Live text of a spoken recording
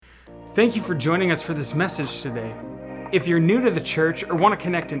Thank you for joining us for this message today. If you're new to the church or want to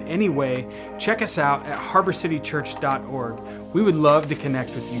connect in any way, check us out at harborcitychurch.org. We would love to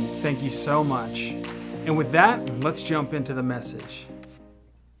connect with you. Thank you so much. And with that, let's jump into the message.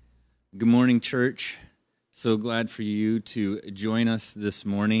 Good morning, church. So glad for you to join us this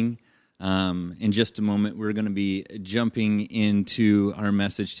morning. In just a moment, we're going to be jumping into our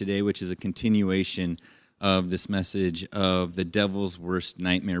message today, which is a continuation of this message of the devil's worst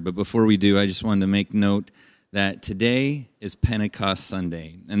nightmare. But before we do, I just wanted to make note that today is Pentecost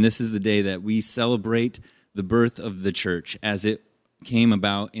Sunday, and this is the day that we celebrate the birth of the church as it came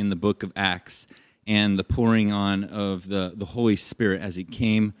about in the book of Acts and the pouring on of the Holy Spirit as it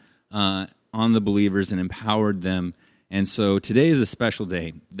came on the believers and empowered them. And so today is a special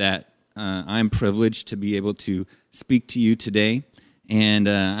day that I'm privileged to be able to speak to you today. And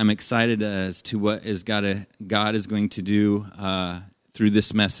I'm excited as to what God is going to do through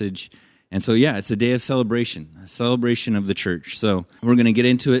this message. And so, yeah, it's a day of celebration, a celebration of the church. So we're going to get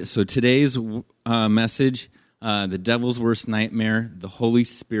into it. So today's message, the devil's worst nightmare, the Holy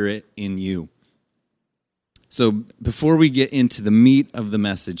Spirit in you. So before we get into the meat of the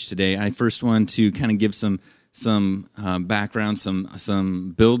message today, I first want to kind of give some background,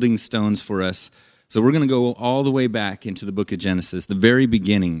 some building stones for us. So we're going to go all the way back into the book of Genesis, the very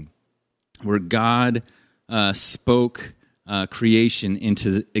beginning, where God spoke creation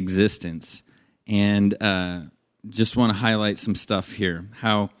into existence. And just want to highlight some stuff here.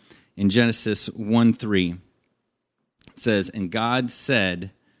 How in Genesis 1:3, it says, "And God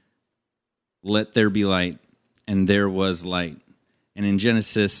said, 'Let there be light,' and there was light." And in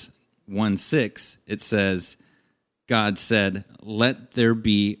Genesis 1:6, it says, God said, "Let there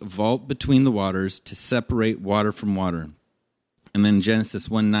be a vault between the waters to separate water from water." And then Genesis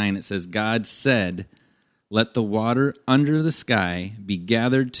 1:9, it says, God said, "Let the water under the sky be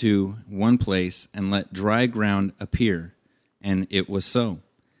gathered to one place, and let dry ground appear." And it was so.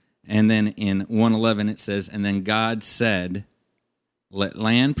 And then in 1:11, it says, "And then God said, 'Let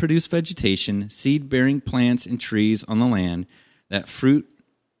land produce vegetation, seed-bearing plants and trees on the land, that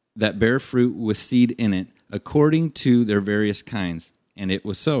bear fruit with seed in it, according to their various kinds.' And it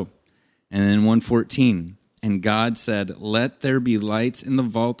was so." And then 1:14, "And God said, 'Let there be lights in the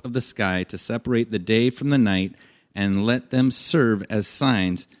vault of the sky to separate the day from the night, and let them serve as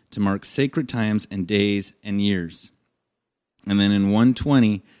signs to mark sacred times and days and years.'" And then in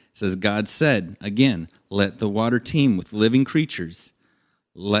 1:20, it says, God said, again, "Let the water teem with living creatures.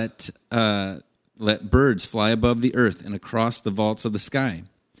 Let birds fly above the earth and across the vaults of the sky."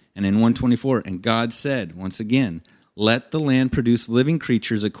 And in 1:24, "And God said," once again, "Let the land produce living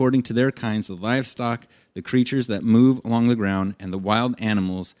creatures according to their kinds, the livestock, the creatures that move along the ground, and the wild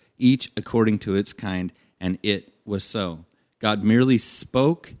animals, each according to its kind." And it was so. God merely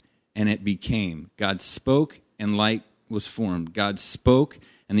spoke, and it became. God spoke, and light was formed. God spoke,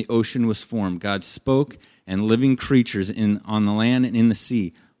 and the ocean was formed. God spoke, and living creatures on the land and in the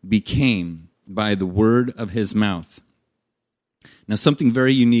sea became by the word of his mouth. Now, something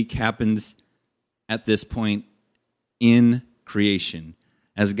very unique happens at this point in creation.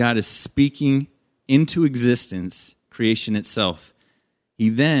 As God is speaking into existence, creation itself, he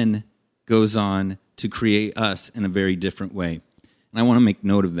then goes on to create us in a very different way. And I want to make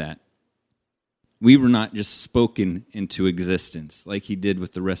note of that. We were not just spoken into existence like he did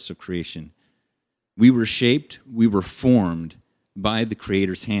with the rest of creation. We were shaped, we were formed by the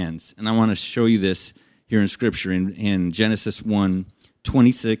Creator's hands. And I want to show you this here in Scripture in Genesis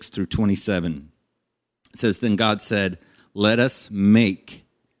 1:26 through 27. It says, "Then God said, 'Let us make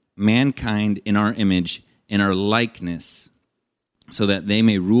mankind in our image, in our likeness, so that they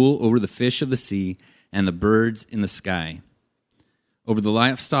may rule over the fish of the sea and the birds in the sky, over the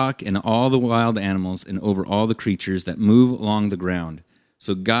livestock and all the wild animals, and over all the creatures that move along the ground.'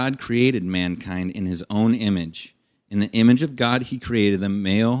 So God created mankind in his own image. In the image of God he created them,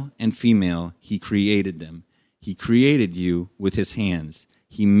 male and female he created them. He created you with his hands.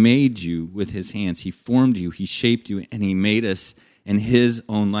 He made you with his hands. He formed you, he shaped you, and he made us in his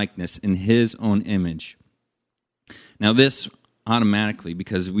own likeness, in his own image." Now this automatically,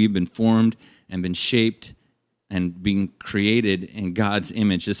 because we've been formed and been shaped and being created in God's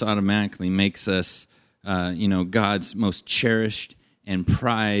image, this automatically makes us, God's most cherished and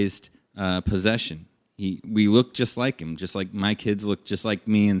prized possession. We look just like him, just like my kids look just like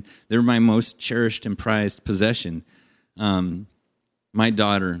me, and they're my most cherished and prized possession. My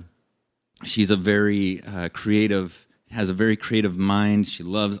daughter, she's a very creative, has a very creative mind. She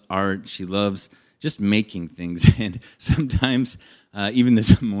loves art. She loves just making things. And sometimes, even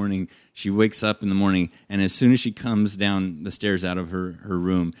this morning, she wakes up in the morning, and as soon as she comes down the stairs out of her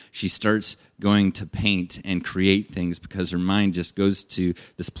room, she starts going to paint and create things because her mind just goes to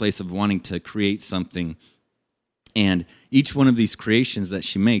this place of wanting to create something. And each one of these creations that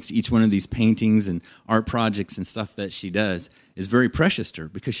she makes, each one of these paintings and art projects and stuff that she does is very precious to her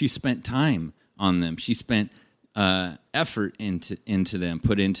because she spent time on them. She spent effort into them,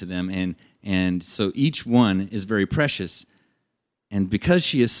 put into them, and so each one is very precious. And because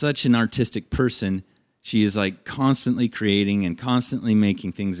she is such an artistic person, she is like constantly creating and constantly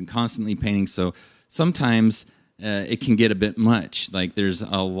making things and constantly painting. So sometimes it can get a bit much. Like there's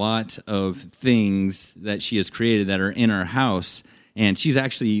a lot of things that she has created that are in our house. And she's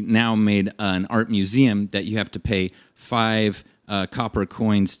actually now made an art museum that you have to pay 5 copper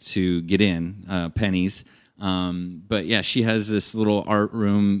coins to get in, pennies. But yeah, she has this little art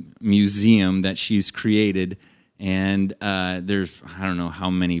room museum that she's created. And there's, I don't know how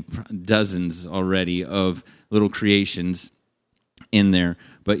many, dozens already of little creations in there.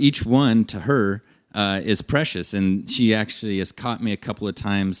 But each one to her is precious. And she actually has caught me a couple of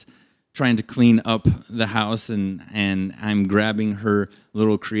times trying to clean up the house. And I'm grabbing her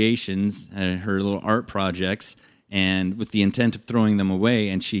little creations, her little art projects, and with the intent of throwing them away.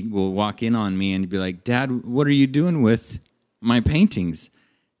 And she will walk in on me and be like, "Dad, what are you doing with my paintings?"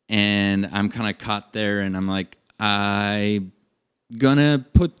 And I'm kind of caught there, and I'm like, "I'm gonna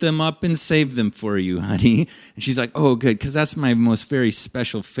put them up and save them for you, honey." And she's like, "Oh, good, because that's my most very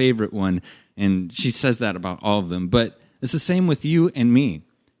special favorite one." And she says that about all of them. But it's the same with you and me.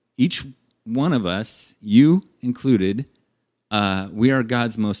 Each one of us, you included, we are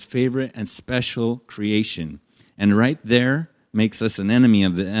God's most favorite and special creation. And right there makes us an enemy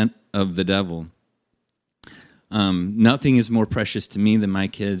of the devil. Nothing is more precious to me than my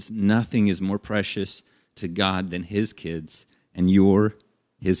kids. Nothing is more precious to God than his kids, and you're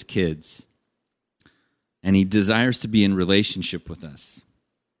his kids. And he desires to be in relationship with us.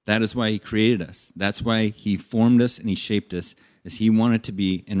 That is why he created us. That's why he formed us and he shaped us, as he wanted to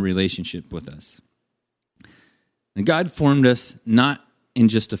be in relationship with us. And God formed us not in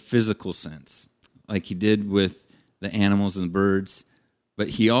just a physical sense, like he did with the animals and the birds, but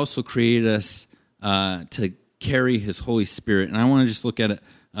he also created us to carry his Holy Spirit. And I want to just look at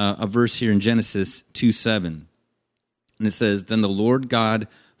a verse here in Genesis 2:7. And it says, "Then the Lord God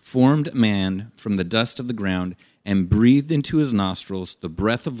formed man from the dust of the ground and breathed into his nostrils the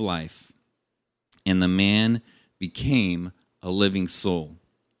breath of life, and the man became a living soul."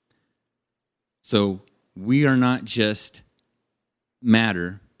 So we are not just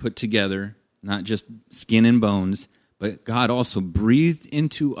matter put together, not just skin and bones, but God also breathed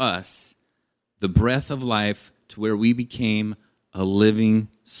into us the breath of life to where we became a living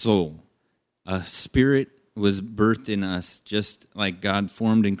soul. A spirit was birthed in us, just like God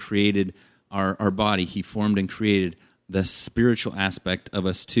formed and created our body. He formed and created the spiritual aspect of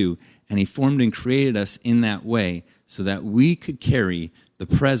us too. And he formed and created us in that way so that we could carry the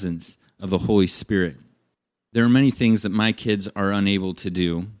presence of the Holy Spirit. There are many things that my kids are unable to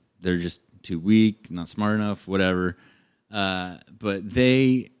do. They're just too weak, not smart enough, whatever. But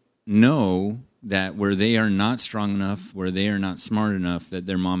they know that where they are not strong enough, where they are not smart enough, that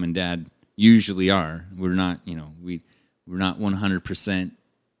their mom and dad usually are. We're not, we're not 100%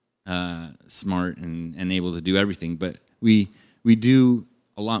 smart and able to do everything, but we do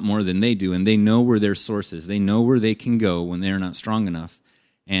a lot more than they do, and they know where their source is. They know where they can go when they are not strong enough.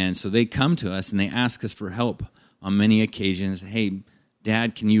 And so they come to us and they ask us for help on many occasions. "Hey,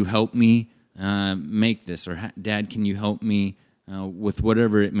 Dad, can you help me make this?" Or "Dad, can you help me with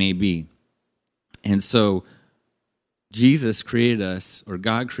whatever it may be?" And so Jesus created us, or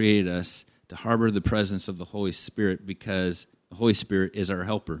God created us, to harbor the presence of the Holy Spirit because the Holy Spirit is our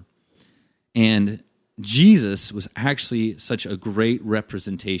helper. And Jesus was actually such a great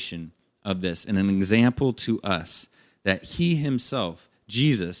representation of this and an example to us that he himself,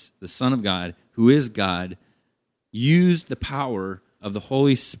 Jesus, the Son of God, who is God, used the power of the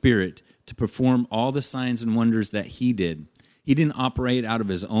Holy Spirit to perform all the signs and wonders that he did. He didn't operate out of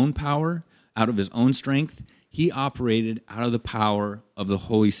his own power, out of his own strength. He operated out of the power of the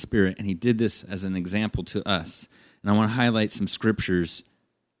Holy Spirit, and he did this as an example to us. And I want to highlight some scriptures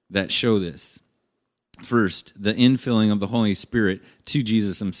that show this. First, the infilling of the Holy Spirit to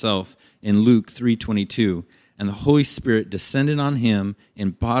Jesus himself in Luke 3:22. "And the Holy Spirit descended on him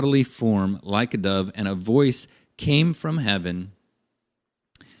in bodily form like a dove, and a voice came from heaven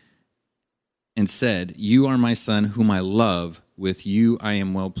and said, 'You are my Son, whom I love. With you I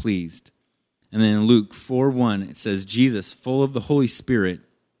am well pleased.'" And then in Luke 4:1, it says, "Jesus, full of the Holy Spirit,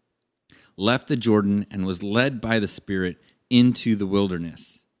 left the Jordan and was led by the Spirit into the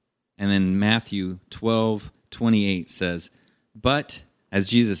wilderness. And then Matthew 12:28 says, but as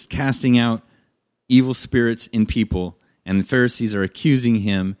Jesus casting out evil spirits in people, and the Pharisees are accusing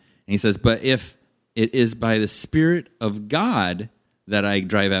him, and he says, but if it is by the Spirit of God that I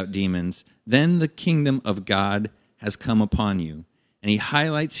drive out demons, then the kingdom of God has come upon you. And he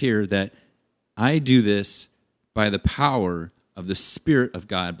highlights here that I do this by the power of the Spirit of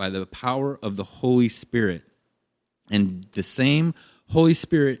God, by the power of the Holy Spirit. And the same Holy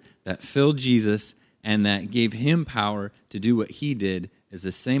Spirit that filled Jesus and that gave him power to do what he did is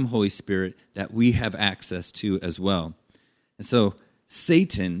the same Holy Spirit that we have access to as well. And so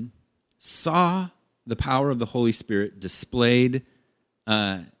Satan saw the power of the Holy Spirit displayed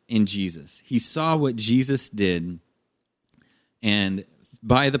in Jesus. He saw what Jesus did, and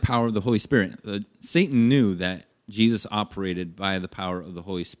by the power of the Holy Spirit, Satan knew that Jesus operated by the power of the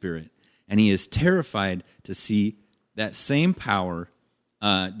Holy Spirit, and he is terrified to see that same power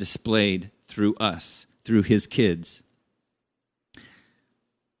displayed through us, through his kids.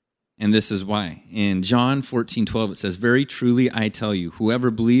 And this is why. In John 14:12, it says, very truly I tell you,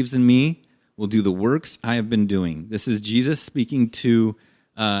 whoever believes in me will do the works I have been doing. This is Jesus speaking to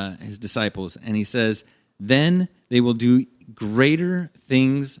his disciples, and he says, then they will do greater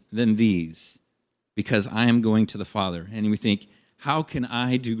things than these, because I am going to the Father. And we think, how can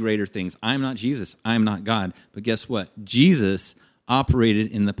I do greater things? I'm not Jesus. I'm not God. But guess what? Jesus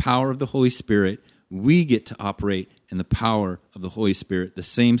operated in the power of the Holy Spirit. We get to operate in the power of the Holy Spirit, the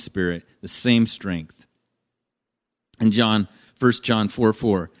same Spirit, the same strength. In 1 John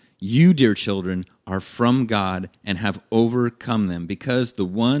 4:4, you, dear children, are from God and have overcome them, because the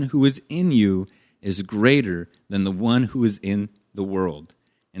one who is in you is greater than the one who is in the world.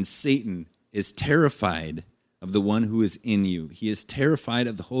 And Satan is terrified of the one who is in you. He is terrified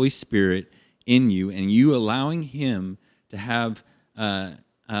of the Holy Spirit in you, and you allowing him to have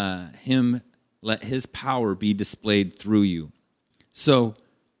him let his power be displayed through you. So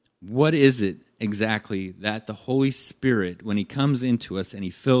what is it exactly that the Holy Spirit, when he comes into us and he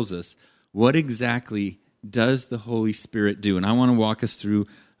fills us, what exactly does the Holy Spirit do? And I want to walk us through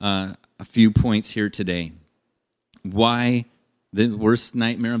a few points here today. Why the worst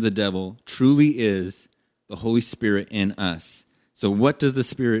nightmare of the devil truly is the Holy Spirit in us. So what does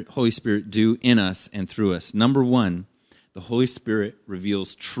the Holy Spirit do in us and through us? Number one, the Holy Spirit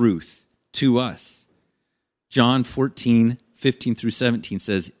reveals truth to us. John 14:15-17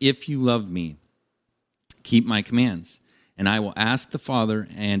 says, if you love me, keep my commands, and I will ask the Father,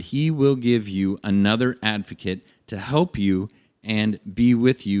 and he will give you another advocate to help you and be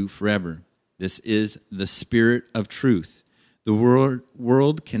with you forever. This is the Spirit of truth. The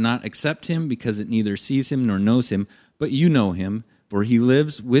world cannot accept him because it neither sees him nor knows him, but you know him, for he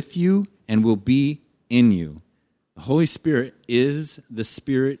lives with you and will be in you. The Holy Spirit is the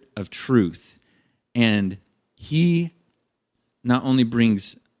Spirit of truth, and he not only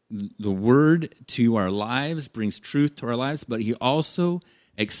brings the word to our lives, brings truth to our lives, but he also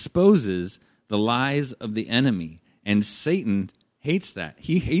exposes the lies of the enemy. And Satan hates that.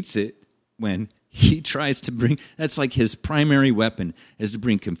 He hates it when he tries to bring, that's like his primary weapon, is to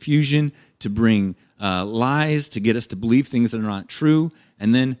bring confusion, to bring lies, to get us to believe things that are not true.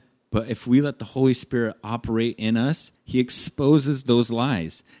 But if we let the Holy Spirit operate in us, he exposes those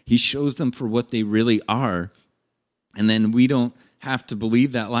lies. He shows them for what they really are. And then we don't have to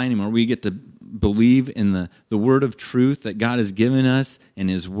believe that lie anymore. We get to believe in the word of truth that God has given us in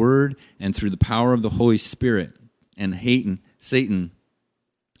his word and through the power of the Holy Spirit. And Satan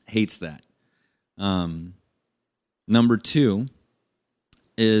hates that. Number two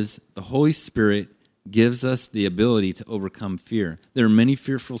is the Holy Spirit gives us the ability to overcome fear. There are many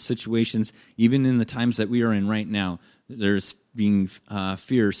fearful situations, even in the times that we are in right now. There's being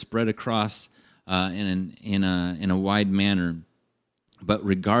fear spread across in a wide manner. But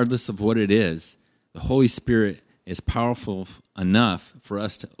regardless of what it is, the Holy Spirit is powerful enough for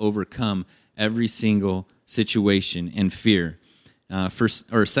us to overcome every single situation and fear. 2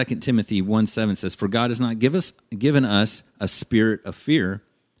 Timothy 1:7 says, for God has not given us a spirit of fear,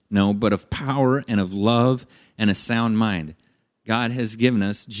 no, but of power and of love and a sound mind. God has given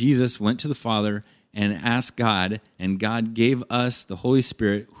us, Jesus went to the Father and asked God, and God gave us the Holy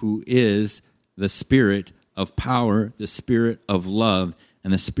Spirit, who is the Spirit of power, the Spirit of love,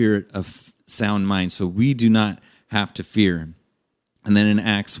 and the Spirit of sound mind. So we do not have to fear. And then in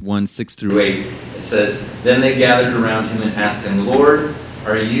Acts 1:6-8, it says, then they gathered around him and asked him, Lord,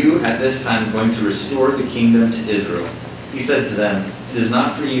 are you at this time going to restore the kingdom to Israel? He said to them, it is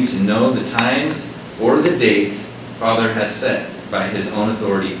not for you to know the times or the dates Father has set by his own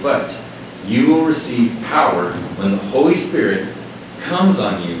authority, but You will receive power when the Holy Spirit comes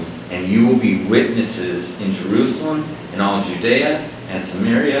on you, and you will be witnesses in Jerusalem and all Judea and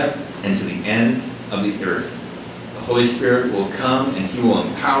Samaria and to the ends of the earth. The Holy Spirit will come and he will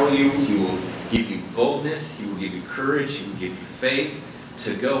empower you. He will give you boldness. He will give you courage. He will give you faith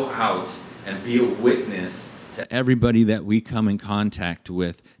to go out and be a witness to everybody that we come in contact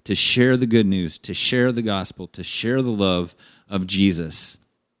with, to share the good news, to share the gospel, to share the love of Jesus.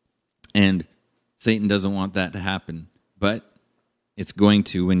 And Satan doesn't want that to happen, but it's going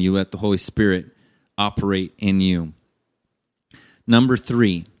to when you let the Holy Spirit operate in you. Number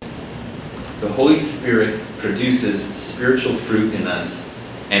 3, the Holy Spirit produces spiritual fruit in us,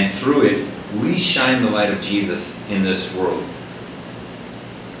 and through it, we shine the light of Jesus in this world.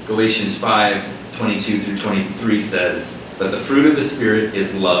 Galatians 5:22 through 23 says, "But the fruit of the Spirit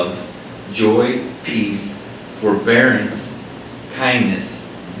is love, joy, peace, forbearance, kindness,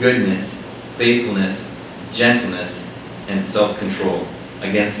 goodness, faithfulness, gentleness, and self-control.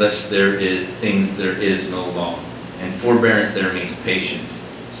 Against such there is no law." And forbearance there means patience.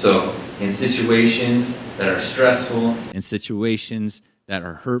 So in situations that are stressful, in situations that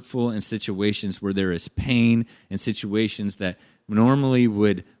are hurtful, in situations where there is pain, in situations that normally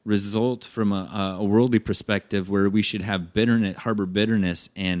would result from a worldly perspective where we should have bitterness, harbor bitterness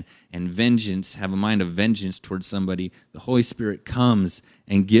and vengeance, have a mind of vengeance towards somebody, the Holy Spirit comes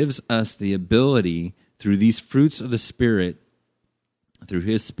and gives us the ability through these fruits of the Spirit, through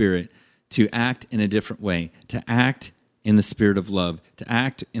His Spirit, to act in a different way, to act in the spirit of love, to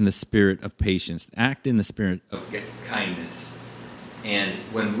act in the spirit of patience, to act in the spirit of kindness. And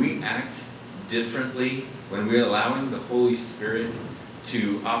when we act differently, when we're allowing the Holy Spirit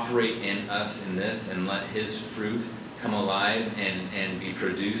to operate in us in this and let His fruit come alive and be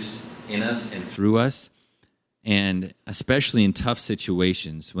produced in us and through us, and especially in tough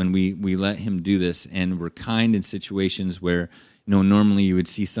situations, when we let Him do this and we're kind in situations where normally you would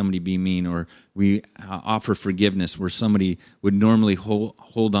see somebody be mean, or we offer forgiveness where somebody would normally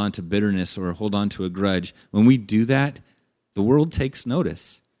hold on to bitterness or hold on to a grudge. When we do that, the world takes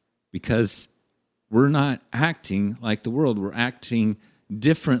notice because we're not acting like the world. We're acting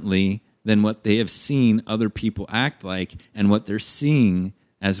differently than what they have seen other people act like, and what they're seeing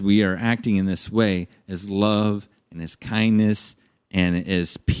as we are acting in this way is love and is kindness and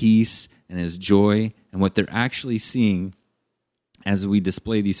is peace and is joy. And what they're actually seeing as we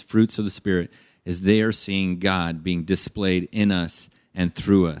display these fruits of the Spirit is they are seeing God being displayed in us and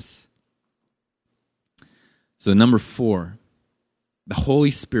through us. So number 4, the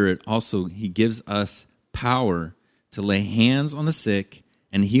Holy Spirit also, He gives us power to lay hands on the sick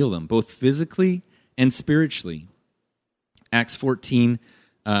and heal them, both physically and spiritually. Acts 14,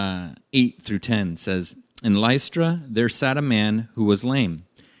 8 through 10 says, "In Lystra there sat a man who was lame.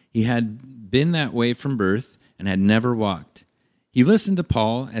 He had been that way from birth and had never walked. He listened to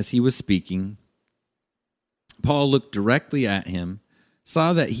Paul as he was speaking. Paul looked directly at him,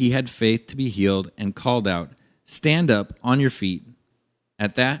 saw that he had faith to be healed, and called out, 'Stand up on your feet.'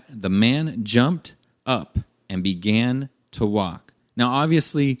 At that, the man jumped up and began to walk." Now,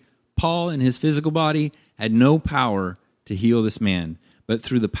 obviously, Paul in his physical body had no power to heal this man, but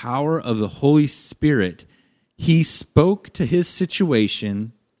through the power of the Holy Spirit, he spoke to his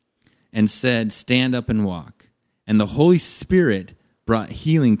situation and said, "Stand up and walk." And the Holy Spirit brought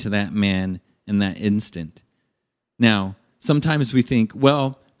healing to that man in that instant. Now, sometimes we think,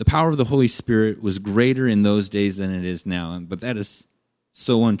 well, the power of the Holy Spirit was greater in those days than it is now, but that is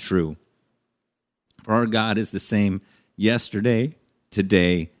so untrue. For our God is the same yesterday,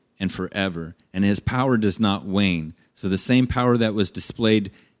 today, and forever, and His power does not wane. So the same power that was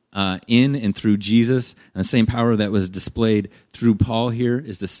displayed in and through Jesus, and the same power that was displayed through Paul here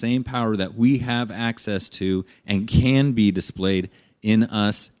is the same power that we have access to and can be displayed in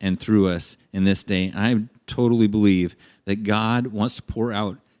us and through us in this day. And I totally believe that God wants to pour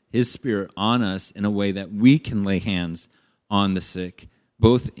out His Spirit on us in a way that we can lay hands on the sick,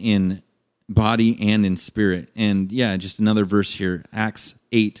 both in body and in spirit. And yeah, just another verse here, Acts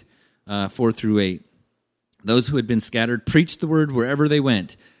 8, 4 through 8. "Those who had been scattered preached the word wherever they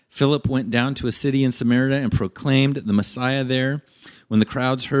went. Philip went down to a city in Samaria and proclaimed the Messiah there. When the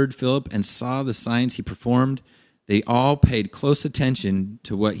crowds heard Philip and saw the signs he performed, they all paid close attention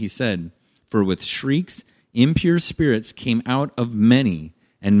to what he said. For with shrieks, impure spirits came out of many,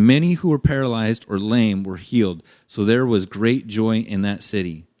 and many who were paralyzed or lame were healed. So there was great joy in that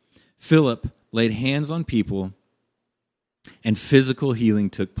city. Philip laid hands on people, and physical healing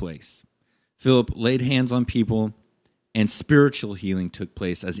took place." Philip laid hands on people, and spiritual healing took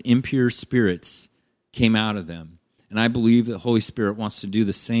place as impure spirits came out of them. And I believe that the Holy Spirit wants to do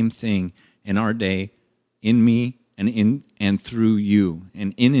the same thing in our day, in me and through you,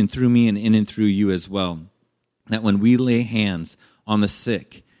 and in and through me and in and through you as well. That when we lay hands on the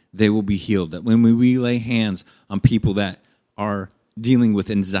sick, they will be healed. That when we lay hands on people that are dealing with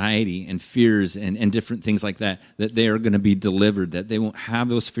anxiety and fears and different things like that, that they are going to be delivered, that they won't have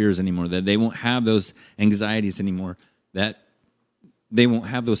those fears anymore, that they won't have those anxieties anymore, that they won't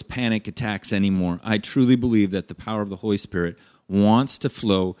have those panic attacks anymore. I truly believe that the power of the Holy Spirit wants to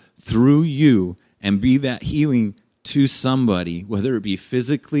flow through you and be that healing to somebody, whether it be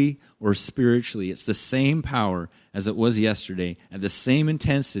physically or spiritually. It's the same power as it was yesterday, at the same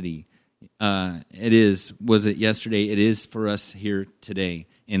intensity. Was it yesterday? It is for us here today,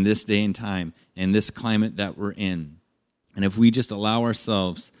 in this day and time, in this climate that we're in. And if we just allow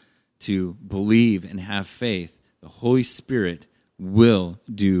ourselves to believe and have faith, the Holy Spirit will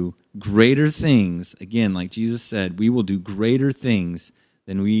do greater things. Again, like Jesus said, we will do greater things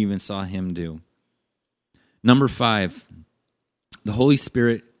than we even saw him do. Number 5, the Holy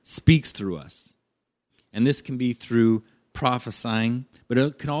Spirit speaks through us. And this can be through prophesying, but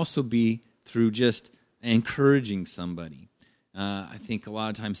it can also be through just encouraging somebody. I think a lot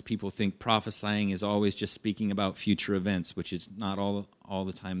of times people think prophesying is always just speaking about future events, which is not all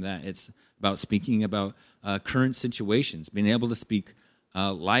the time that. It's about speaking about current situations, being able to speak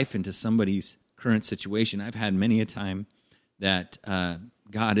life into somebody's current situation. I've had many a time that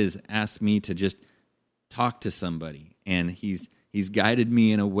God has asked me to just talk to somebody, and he's guided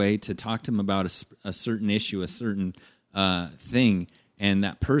me in a way to talk to him about a certain issue, a certain thing, and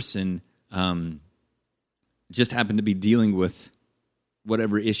that person just happened to be dealing with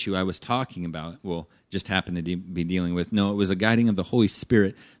whatever issue I was talking about. Well, just happened to be dealing with. No, it was a guiding of the Holy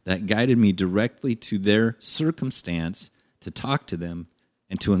Spirit that guided me directly to their circumstance to talk to them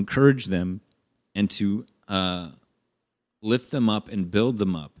and to encourage them and to lift them up and build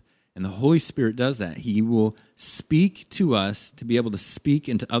them up. And the Holy Spirit does that. He will speak to us to be able to speak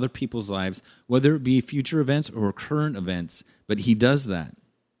into other people's lives, whether it be future events or current events, but he does that.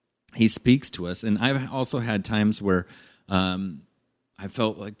 He speaks to us. And I've also had times where I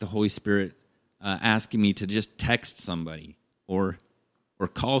felt like the Holy Spirit asking me to just text somebody or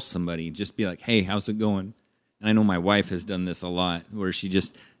call somebody, just be like, hey, how's it going? And I know my wife has done this a lot, where she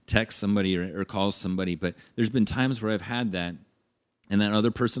just texts somebody or calls somebody, but there's been times where I've had that, and that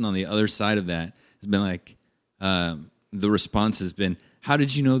other person on the other side of that has been like, the response has been, how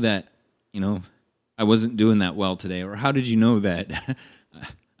did you know that, I wasn't doing that well today? Or how did you know that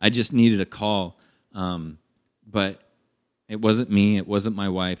I just needed a call? But it wasn't me. It wasn't my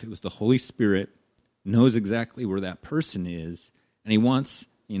wife. It was the Holy Spirit knows exactly where that person is. And he wants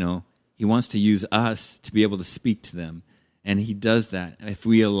to use us to be able to speak to them. And he does that. If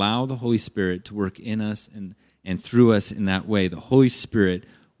we allow the Holy Spirit to work in us and through us in that way, the Holy Spirit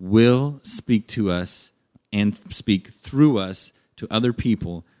will speak to us and speak through us to other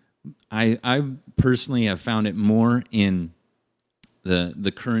people. I personally have found it more in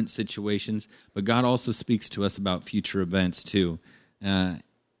the current situations, but God also speaks to us about future events too.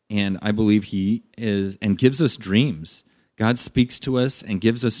 And I believe he is, and gives us dreams. God speaks to us and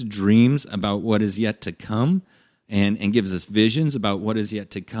gives us dreams about what is yet to come, and gives us visions about what is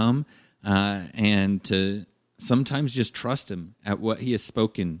yet to come, and to sometimes just trust him at what he has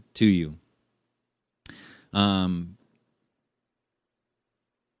spoken to you.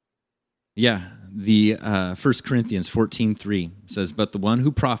 The 1 Corinthians 14:3 says, but the one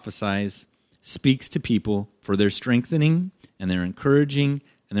who prophesies speaks to people for their strengthening and their encouraging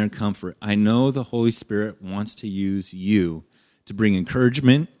and their comfort. I know the Holy Spirit wants to use you to bring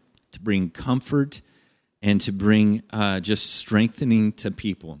encouragement, to bring comfort, and to bring just strengthening to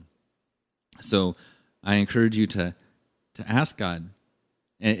people. So I encourage you to ask God.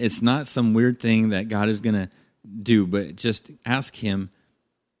 It's not some weird thing that God is going to do, but just ask him,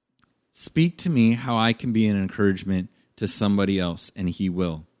 speak to me how I can be an encouragement to somebody else, and he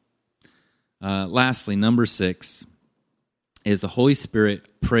will. Lastly, number 6 is the Holy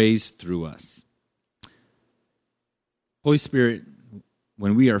Spirit prays through us. Holy Spirit,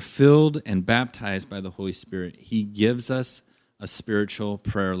 when we are filled and baptized by the Holy Spirit, he gives us a spiritual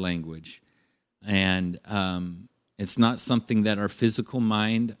prayer language. And it's not something that our physical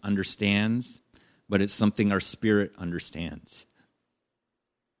mind understands, but it's something our spirit understands.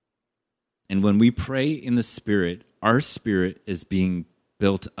 And when we pray in the Spirit, our spirit is being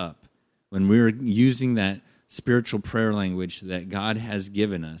built up. When we're using that spiritual prayer language that God has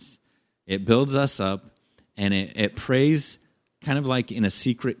given us, it builds us up, and it prays kind of like in a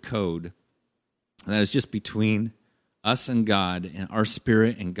secret code that is just between us and God, and our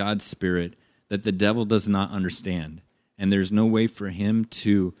spirit and God's spirit, that the devil does not understand. And there's no way for him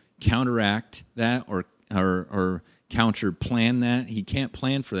to counteract that or counter plan that. He can't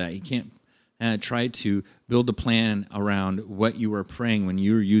plan for that. He can't try to build a plan around what you are praying when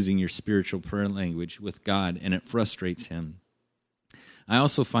you're using your spiritual prayer language with God, and it frustrates him. I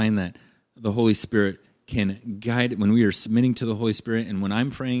also find that the Holy Spirit can guide when we are submitting to the Holy Spirit, and when I'm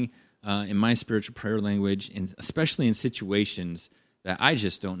praying in my spiritual prayer language, and especially in situations that I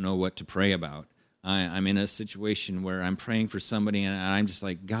just don't know what to pray about. I'm in a situation where I'm praying for somebody, and I'm just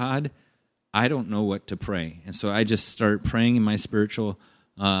like, God, I don't know what to pray. And so I just start praying in my spiritual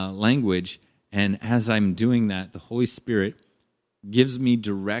language, and as I'm doing that, the Holy Spirit gives me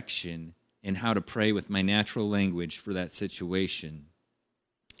direction in how to pray with my natural language for that situation.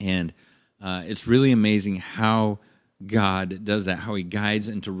 And it's really amazing how God does that, how he guides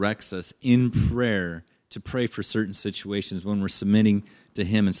and directs us in prayer to pray for certain situations when we're submitting to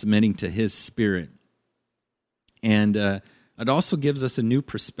him and submitting to his Spirit. And it also gives us a new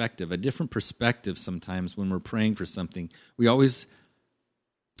perspective, a different perspective sometimes when we're praying for something. We always,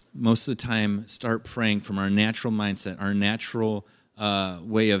 most of the time, start praying from our natural mindset, our natural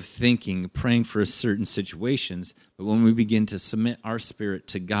way of thinking, praying for certain situations. But when we begin to submit our spirit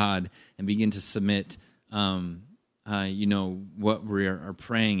to God and begin to submit what we are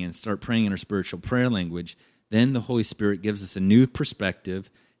praying and start praying in our spiritual prayer language, then the Holy Spirit gives us a new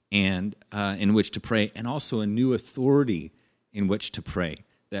perspective and in which to pray, and also a new authority in which to pray,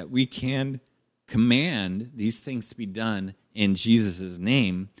 that we can command these things to be done in Jesus'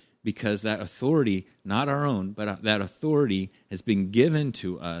 name, because that authority, not our own, but that authority has been given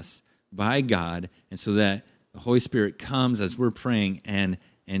to us by God, and so that the Holy Spirit comes as we're praying and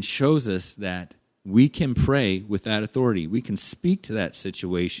shows us that we can pray with that authority. We can speak to that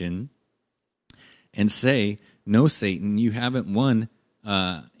situation and say, no, Satan, you haven't won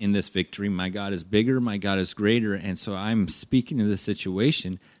in this victory. My God is bigger, my God is greater, and so I'm speaking to the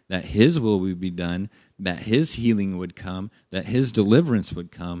situation that his will would be done, that his healing would come, that his deliverance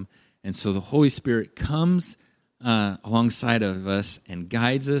would come. And so the Holy Spirit comes alongside of us and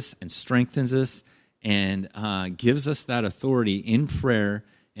guides us and strengthens us and gives us that authority in prayer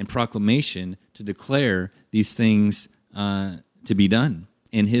and proclamation to declare these things to be done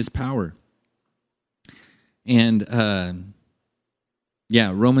in his power. And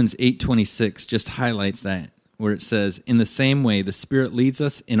Romans 8:26 just highlights that, where it says, in the same way, the Spirit leads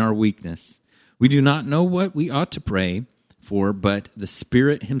us in our weakness. We do not know what we ought to pray for, but the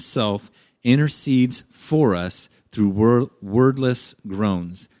Spirit himself intercedes for us through wordless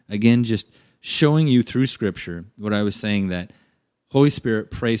groans. Again, just showing you through Scripture what I was saying, that Holy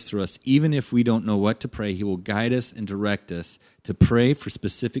Spirit prays through us. Even if we don't know what to pray, he will guide us and direct us to pray for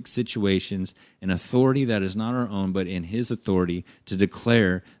specific situations in authority that is not our own, but in his authority, to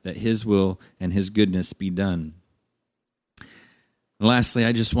declare that his will and his goodness be done. And lastly,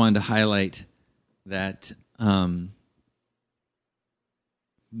 I just wanted to highlight that the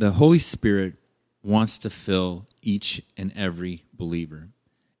Holy Spirit wants to fill each and every believer.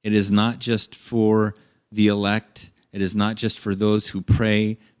 It is not just for the elect. It is not just for those who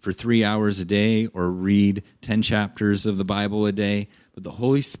pray for 3 hours a day or read 10 chapters of the Bible a day, but the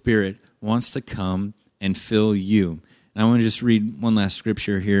Holy Spirit wants to come and fill you. And I want to just read one last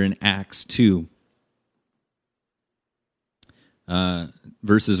scripture here in Acts 2,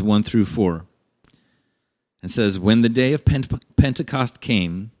 verses 1 through 4. It says, when the day of Pentecost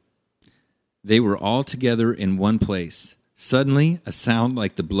came, they were all together in one place. Suddenly, a sound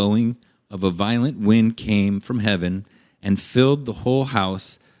like the blowing of a violent wind came from heaven and filled the whole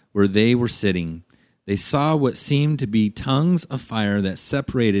house where they were sitting. They saw what seemed to be tongues of fire that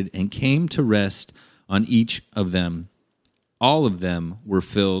separated and came to rest on each of them. All of them were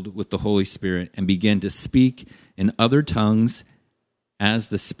filled with the Holy Spirit and began to speak in other tongues as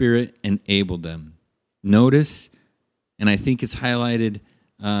the Spirit enabled them. Notice, and I think it's highlighted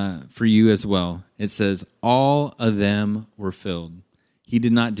for you as well, it says, all of them were filled. He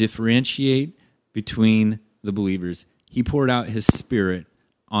did not differentiate between the believers. He poured out his Spirit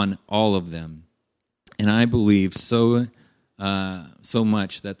on all of them. And I believe so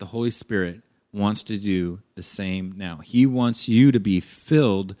much that the Holy Spirit wants to do the same now. He wants you to be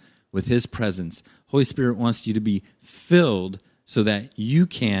filled with his presence. Holy Spirit wants you to be filled so that you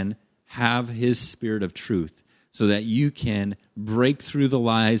can have his Spirit of truth, so that you can break through the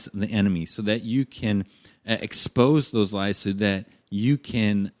lies of the enemy, so that you can expose those lies, so that you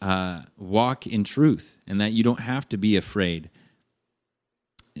can walk in truth and that you don't have to be afraid,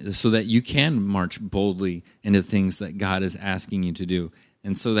 so that you can march boldly into things that God is asking you to do,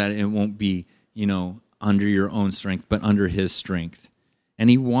 and so that it won't be, under your own strength, but under his strength. And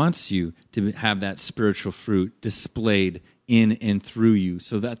he wants you to have that spiritual fruit displayed in and through you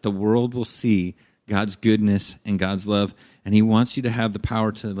so that the world will see God's goodness and God's love. And he wants you to have the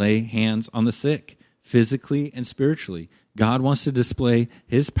power to lay hands on the sick, physically and spiritually. God wants to display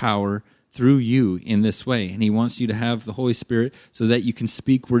his power through you in this way. And he wants you to have the Holy Spirit so that you can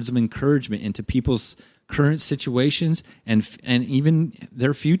speak words of encouragement into people's current situations and even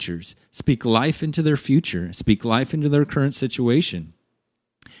their futures. Speak life into their future. Speak life into their current situation.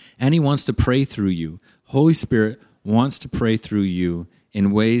 And he wants to pray through you. Holy Spirit wants to pray through you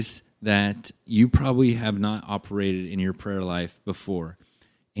in ways that you probably have not operated in your prayer life before.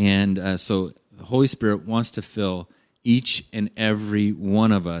 And so the Holy Spirit wants to fill each and every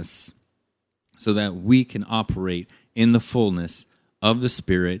one of us so that we can operate in the fullness of the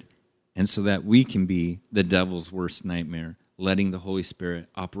Spirit and so that we can be the devil's worst nightmare, letting the Holy Spirit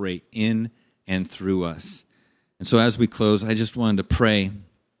operate in and through us. And so as we close, I just wanted to pray.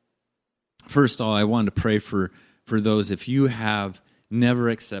 First of all, I wanted to pray for those, if you have never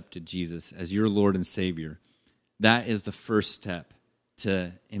accepted Jesus as your Lord and Savior, that is the first step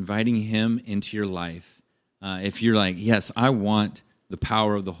to inviting him into your life. If you're like, yes, I want the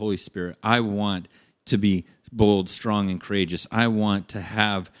power of the Holy Spirit. I want to be bold, strong, and courageous. I want to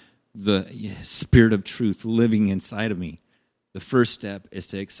have the Spirit of truth living inside of me. The first step is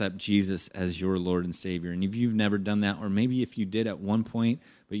to accept Jesus as your Lord and Savior. And if you've never done that, or maybe if you did at one point,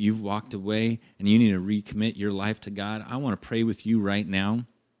 but you've walked away and you need to recommit your life to God, I want to pray with you right now.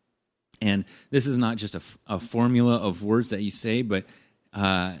 And this is not just a formula of words that you say, but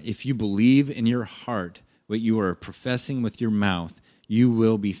if you believe in your heart what you are professing with your mouth, you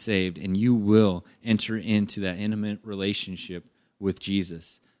will be saved and you will enter into that intimate relationship with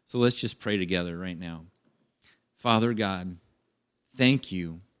Jesus. So let's just pray together right now. Father God, thank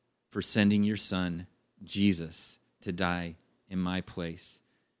you for sending your Son, Jesus, to die in my place.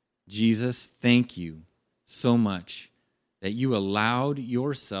 Jesus, thank you so much that you allowed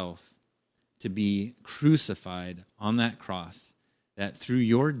yourself to be crucified on that cross, that through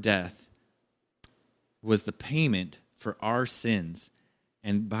your death was the payment for our sins.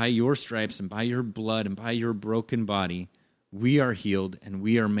 And by your stripes and by your blood and by your broken body, we are healed and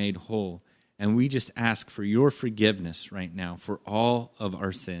we are made whole. And we just ask for your forgiveness right now for all of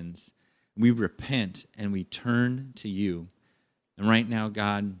our sins. We repent and we turn to you. And right now,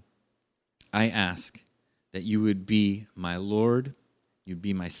 God, I ask that you would be my Lord, you'd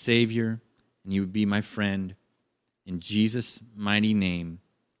be my Savior, and you would be my friend. In Jesus' mighty name,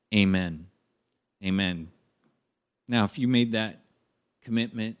 amen. Amen. Now, if you made that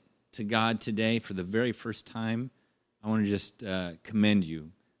commitment to God today for the very first time, I want to just commend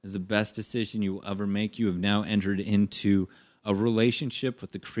you. It's the best decision you will ever make. You have now entered into a relationship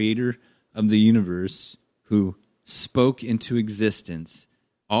with the creator of the universe who spoke into existence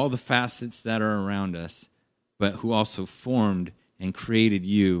all the facets that are around us, but who also formed and created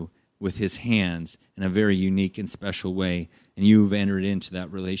you with his hands in a very unique and special way. And you've entered into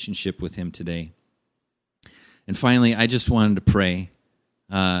that relationship with him today. And finally, I just wanted to pray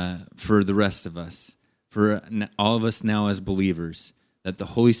for the rest of us, for all of us now as believers, that the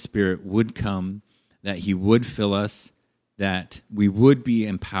Holy Spirit would come, that he would fill us, that we would be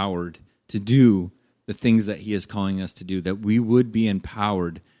empowered to do the things that he is calling us to do, that we would be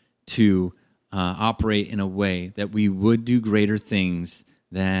empowered to operate in a way that we would do greater things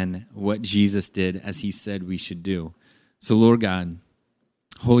than what Jesus did as he said we should do. So, Lord God,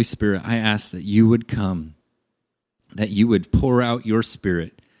 Holy Spirit, I ask that you would come, that you would pour out your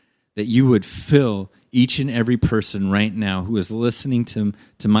Spirit, that you would fill each and every person right now who is listening to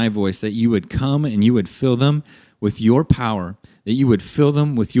my voice, that you would come and you would fill them with your power, that you would fill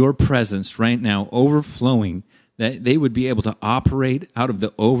them with your presence right now, overflowing, that they would be able to operate out of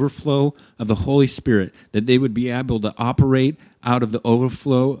the overflow of the Holy Spirit, that they would be able to operate out of the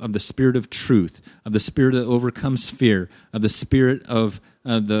overflow of the Spirit of truth, of the Spirit that overcomes fear, of the Spirit of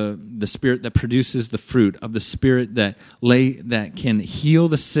the Spirit that produces the fruit, of the Spirit that can heal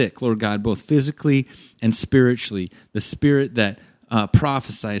the sick, Lord God, both physically and spiritually, the Spirit that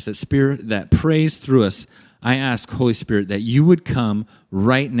prophesies, that Spirit that prays through us. I ask, Holy Spirit, that you would come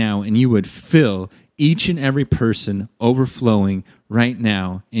right now and you would fill each and every person overflowing right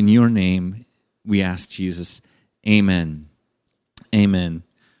now. In your name, we ask, Jesus. Amen. Amen.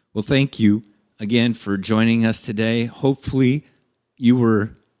 Well, thank you again for joining us today. Hopefully, you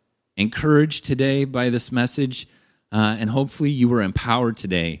were encouraged today by this message, and hopefully you were empowered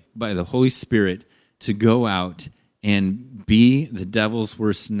today by the Holy Spirit to go out and be the devil's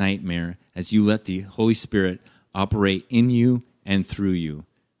worst nightmare as you let the Holy Spirit operate in you and through you.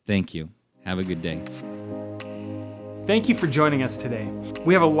 Thank you. Have a good day. Thank you for joining us today.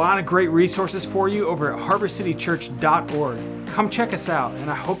 We have a lot of great resources for you over at harborcitychurch.org. Come check us out,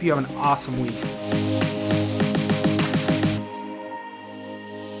 and I hope you have an awesome week.